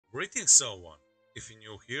Greetings everyone, if you're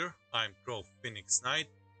new here, I'm Crow Phoenix Knight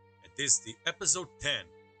and this is the episode 10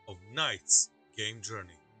 of Knight's Game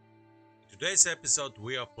Journey. In today's episode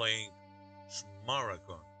we are playing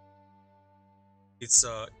Schmaragon. It's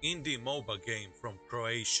an indie MOBA game from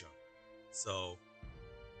Croatia, so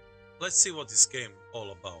let's see what this game is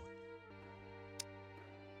all about.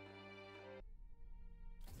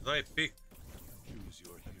 Should I pick? Choose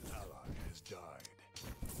your ally has died.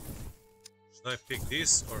 Should I pick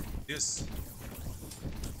this or this?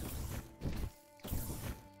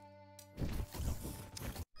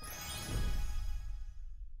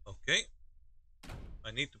 Okay.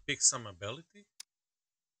 I need to pick some ability.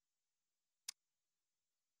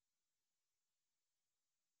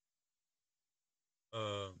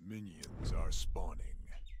 Minions are spawning.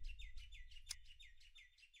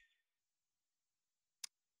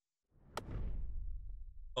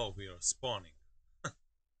 Oh, we are spawning.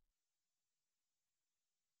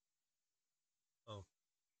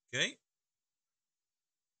 Okay.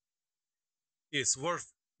 It's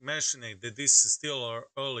worth mentioning that this is still our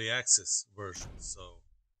early access version, so...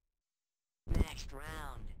 Next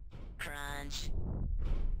round. Crunch.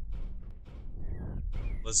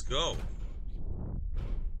 Let's go.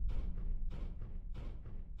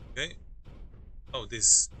 Okay. Oh, this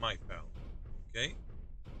is my pal. Okay.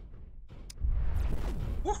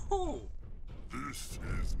 Woohoo! This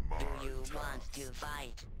is my Do you task. want to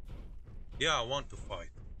fight? Yeah, I want to fight.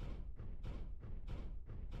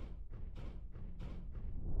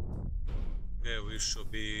 Okay, we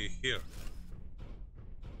should be here.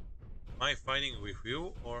 Am I fighting with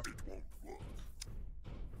you or... It won't work.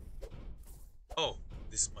 Oh,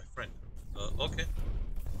 this is my friend. Okay.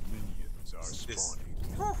 Minions are What's this? spawning.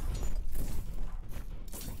 Whew.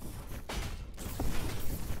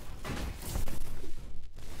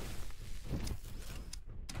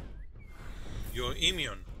 You're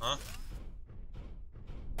immune, huh?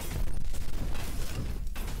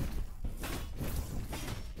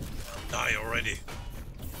 Die already.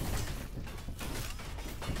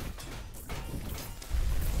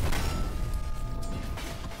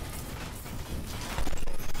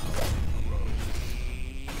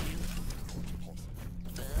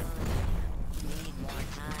 Need more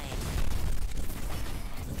time.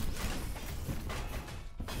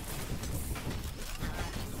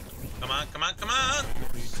 Come on, come on, come on!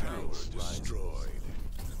 Enemy tower destroyed.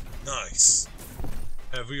 Nice.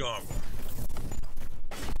 Heavy armor.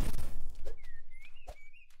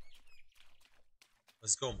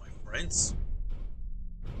 Let's go, my friends.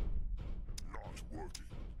 Not working.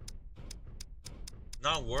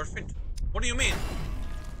 Not worth it? What do you mean?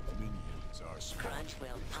 Minions are spawning. Crunch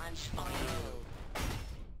will punch on you.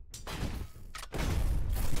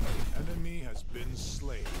 Enemy has been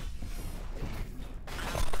slain.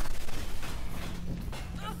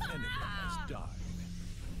 An enemy has died.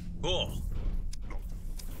 Cool.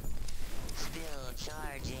 Still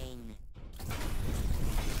charging.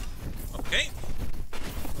 Okay.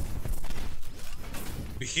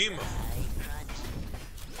 Behemoth. I crunch.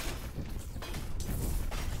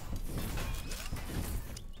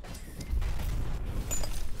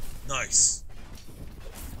 Nice.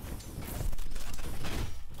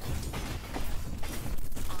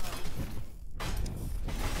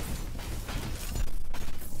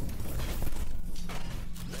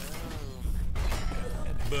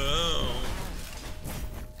 Boom. Boom.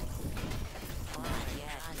 Not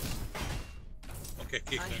yet. Okay,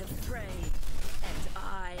 kick I it. have prayed, and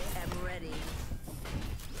I am ready.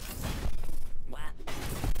 What?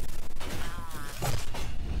 Ah.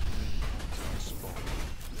 Are spawning.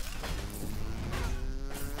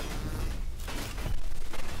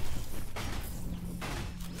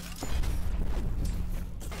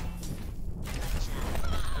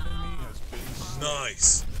 Enemy has been slain.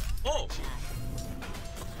 Nice. Oh!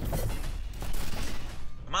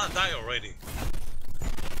 Come on, die already.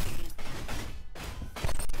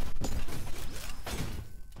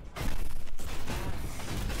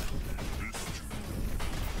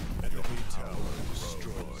 Enemy tower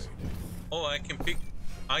destroyed. Oh, I can pick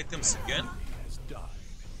items again? Has died.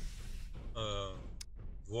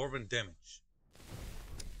 Dwarven damage.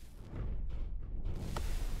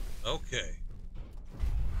 Okay.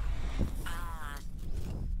 Ah.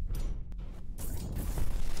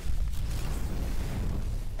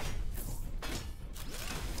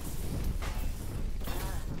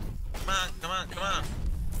 Come on, come on, come on.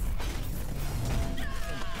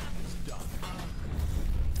 Has died.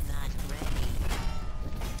 Not ready.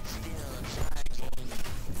 Still charging.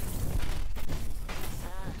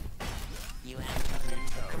 You have to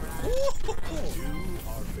crunch. You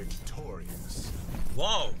are victorious.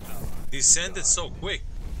 Wow, this ended so quick.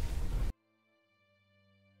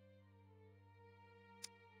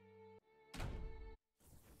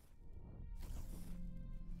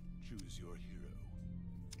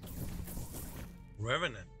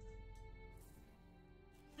 Revenant.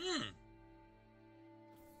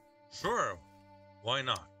 Sure, why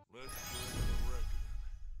not? Let's bring the reckoning.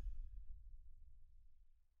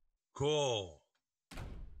 Cool.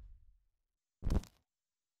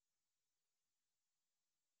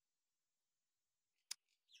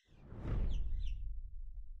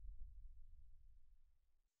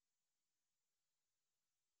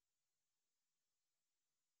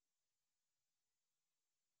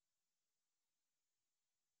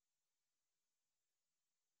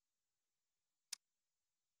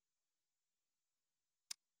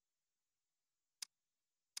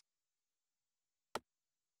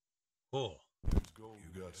 Cool.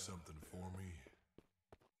 You got something for me?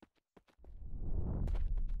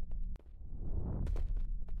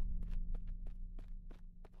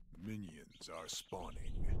 Minions are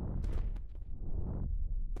spawning.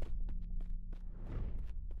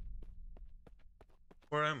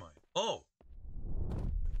 Where am I? Oh!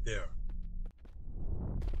 There.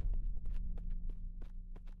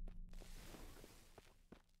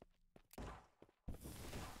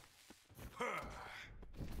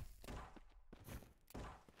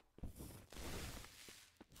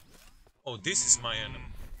 Oh, this is my enemy.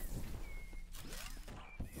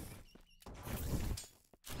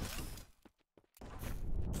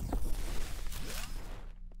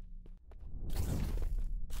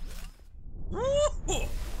 Woo-hoo!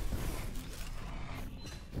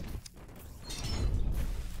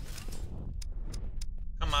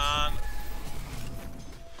 Come on.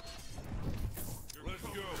 Let's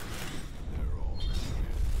go.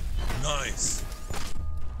 Nice.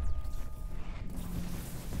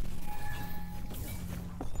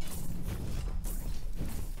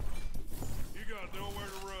 You got nowhere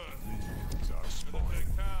to run. Minions are spawning. Gonna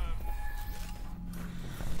take time.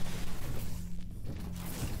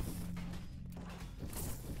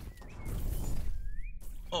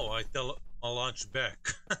 Oh, I launch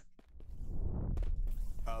back.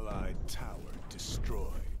 Allied tower destroyed.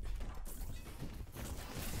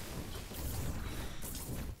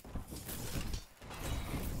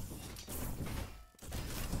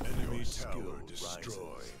 Enemy tower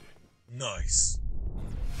destroyed. Nice.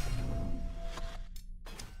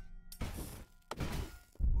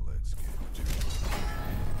 Let's get to it.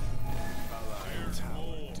 Allied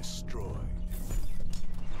tower destroyed.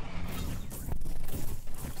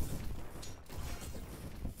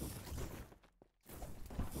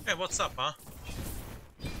 Hey, what's up, huh?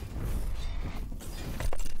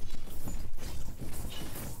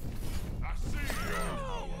 I see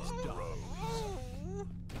you.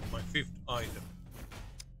 My fifth item.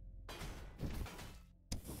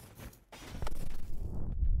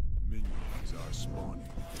 Minions are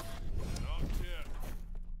spawning. Not yet.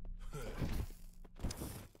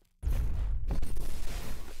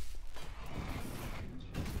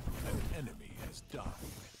 An enemy has died.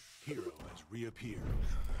 Hero has reappeared.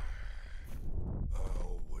 I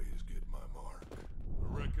always get my mark. The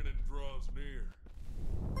reckoning draws near.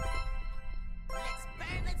 Let's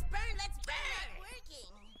burn, let's burn, let's burn!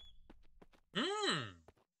 Working.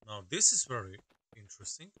 Now this is very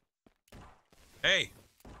interesting. Hey.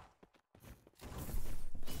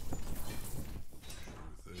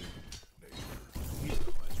 Sure thing, neighbor.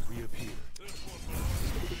 Hero has reappeared. This one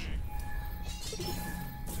belongs to me.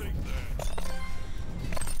 Take that.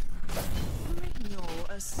 Make no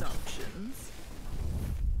assumptions.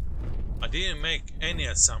 I didn't make any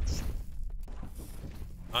assumption.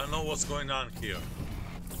 I don't know what's going on here.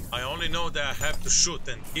 I only know that I have to shoot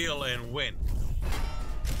and kill and win.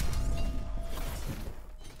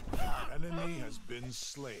 Enemy has been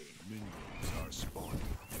slain. Minions are spawning.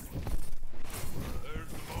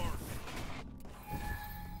 There's the mark.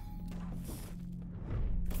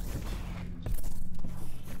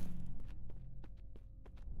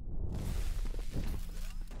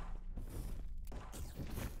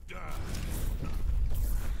 Die.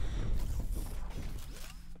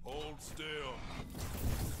 Hold still.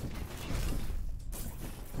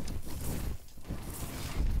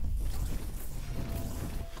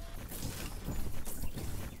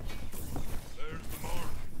 There's the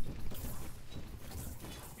mark.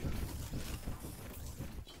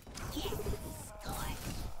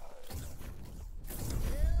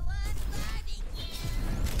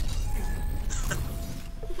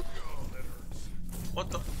 Oh, that hurts. What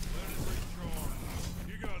the? Let it recharge.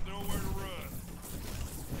 You got nowhere to run.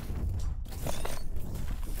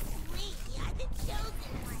 Me, I'm the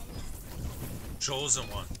chosen one. Chosen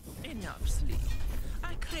one. Enough sleep.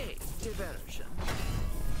 I crave diversion.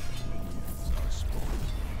 Minions are spawning.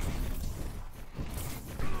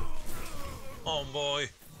 Oh boy.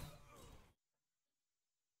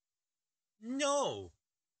 No.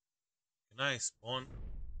 I spawn?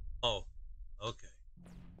 Oh, okay.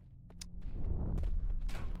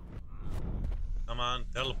 Come on,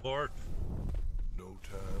 teleport. No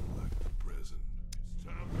time like the present. It's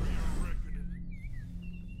time for your reckoning.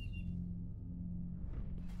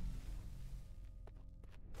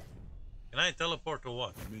 Can I teleport or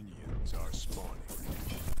what? Minions are spawning.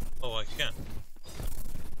 Oh, I can.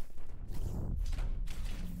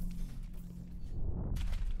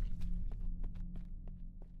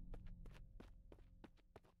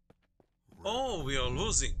 Oh, we are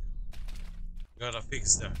losing. Gotta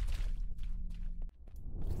fix that.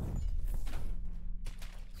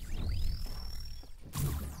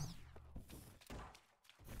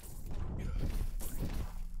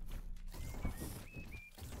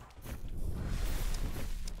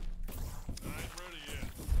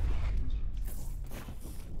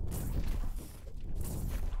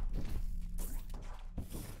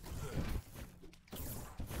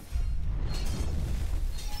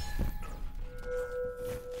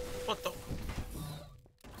 What the?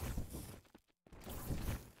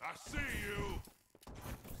 I see you.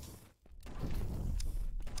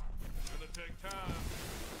 Gonna take time.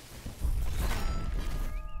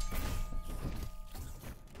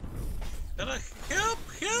 Can I help?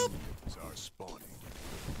 Help! Minions are spawning.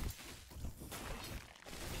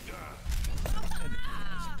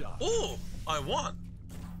 Oh, I won.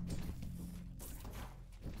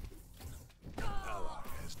 Ally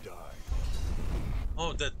has died.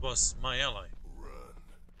 Oh, that was my ally. Run.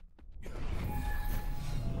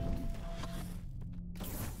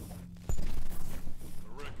 The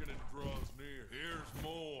reckoning draws near. Here's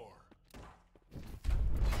more.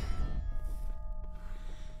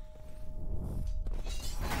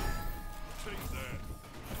 Take that.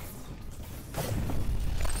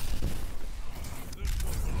 This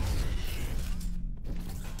one belongs to me.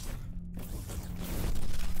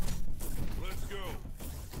 Let's go.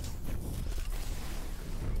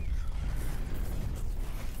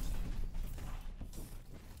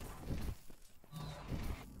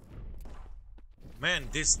 Man,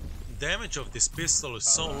 this damage of this pistol is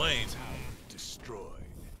so lame. Destroyed.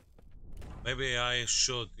 Maybe I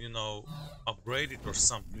should, you know, upgrade it or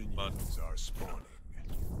something, but Minions are spawning.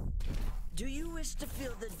 Do you wish to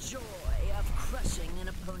feel the joy of crushing an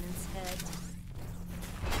opponent's head?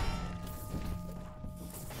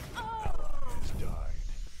 Ally has died.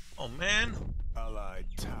 oh man, Allied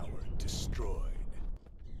tower destroyed.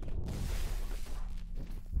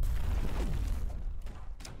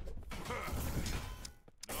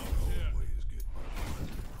 Always get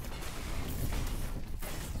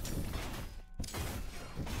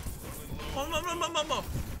oh no.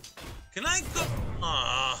 Can I go?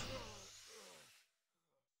 Ah,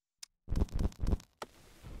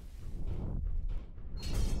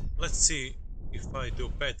 let's see if I do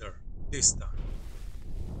better this time.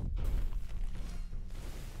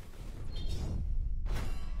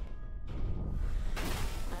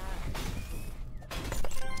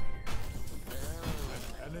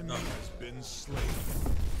 An enemy has been slain.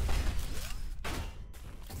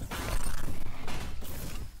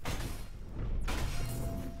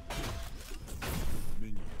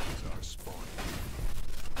 Minions are spawning.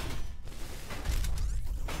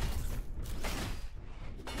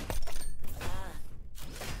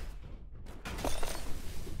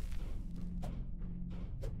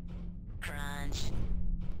 Crunch.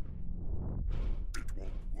 It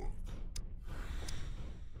won't work.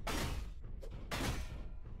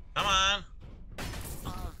 Come on.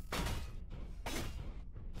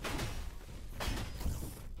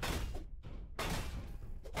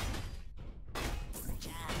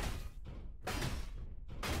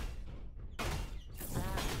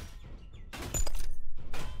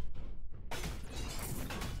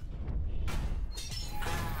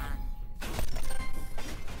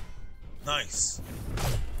 Nice.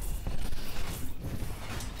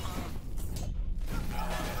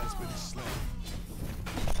 Ally has been slain.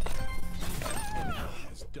 Enemy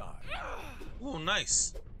has died. Oh,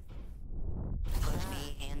 nice. Put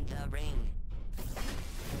me in the ring.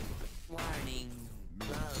 Warning.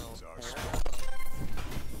 Minions are spawning.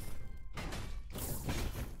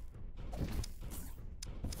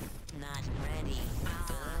 Not ready.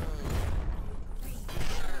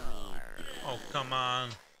 Oh, come on.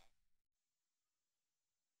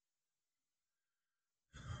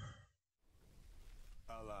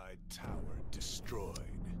 Allied tower destroyed.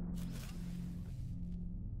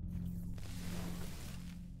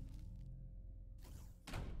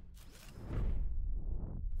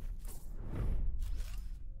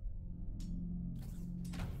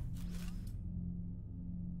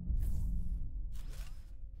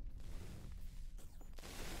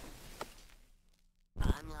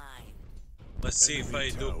 Let's see if I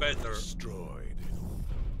do better. Destroyed.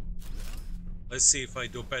 Let's see if I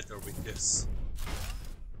do better with this.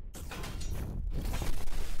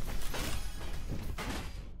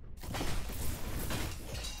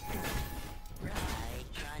 Right,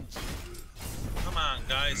 crunch. Come on,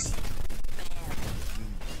 guys.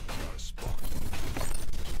 Our spawn.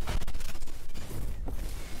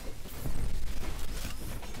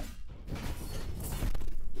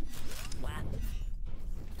 Whap.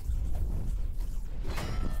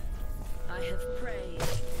 I have prayed,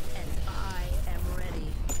 and I am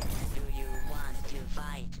ready. Do you want to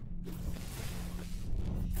fight?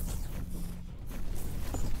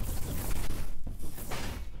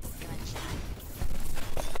 Gotcha.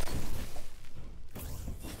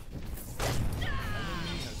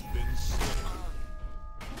 Enemy has been slain.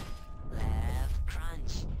 Left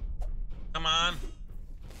crunch. Come on.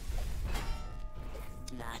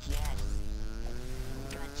 Not yet.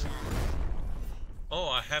 Gotcha. Oh,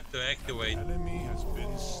 I have to activate Enemy has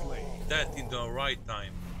been slain. that in the right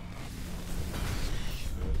time.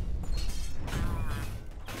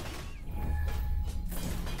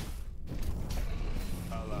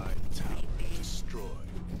 Allied tower destroyed.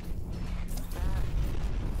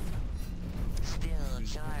 Still Our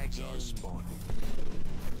charging. spawn.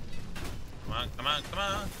 Come on, come on, come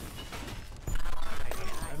on.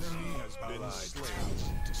 Enemy has been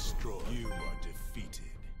slain. Destroyed. You are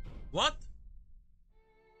defeated. What?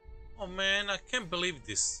 Oh man, I can't believe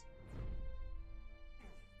this.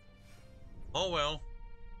 Oh well.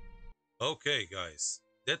 Okay guys,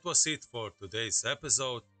 that was it for today's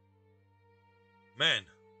episode. Man,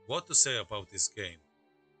 what to say about this game?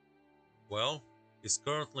 Well, it's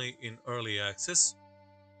currently in early access,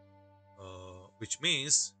 which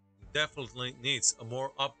means it definitely needs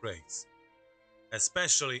more upgrades,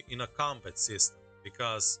 especially in a combat system,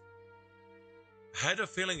 because I had a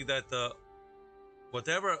feeling that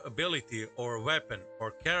whatever ability or weapon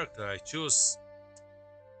or character I choose,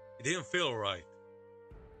 it didn't feel right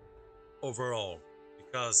overall,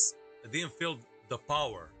 because I didn't feel the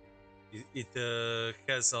power. It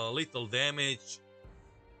has a little damage,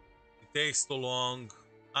 it takes too long,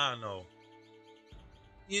 I don't know.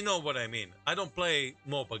 You know what I mean. I don't play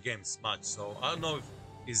MOBA games much, so I don't know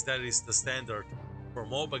if that is the standard for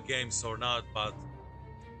MOBA games or not, but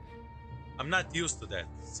I'm not used to that,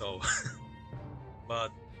 so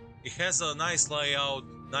but it has a nice layout,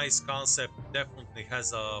 nice concept, definitely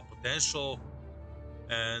has a potential,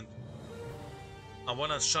 and I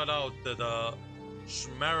want to shout out the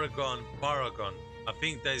Schmaragon Paragon. I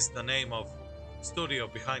think that is the name of studio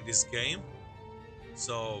behind this game,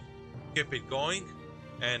 so keep it going.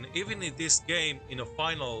 And even if this game in a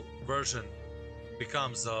final version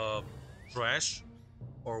becomes trash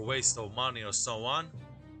or waste of money or so on,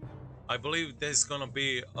 I believe there's gonna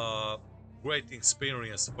be a great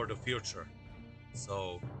experience for the future.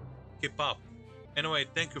 So keep up. Anyway,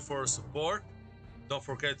 thank you for your support. Don't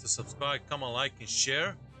forget to subscribe, comment, like, and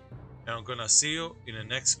share. And I'm gonna see you in the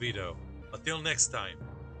next video. Until next time,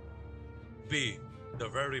 be the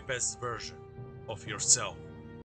very best version of yourself.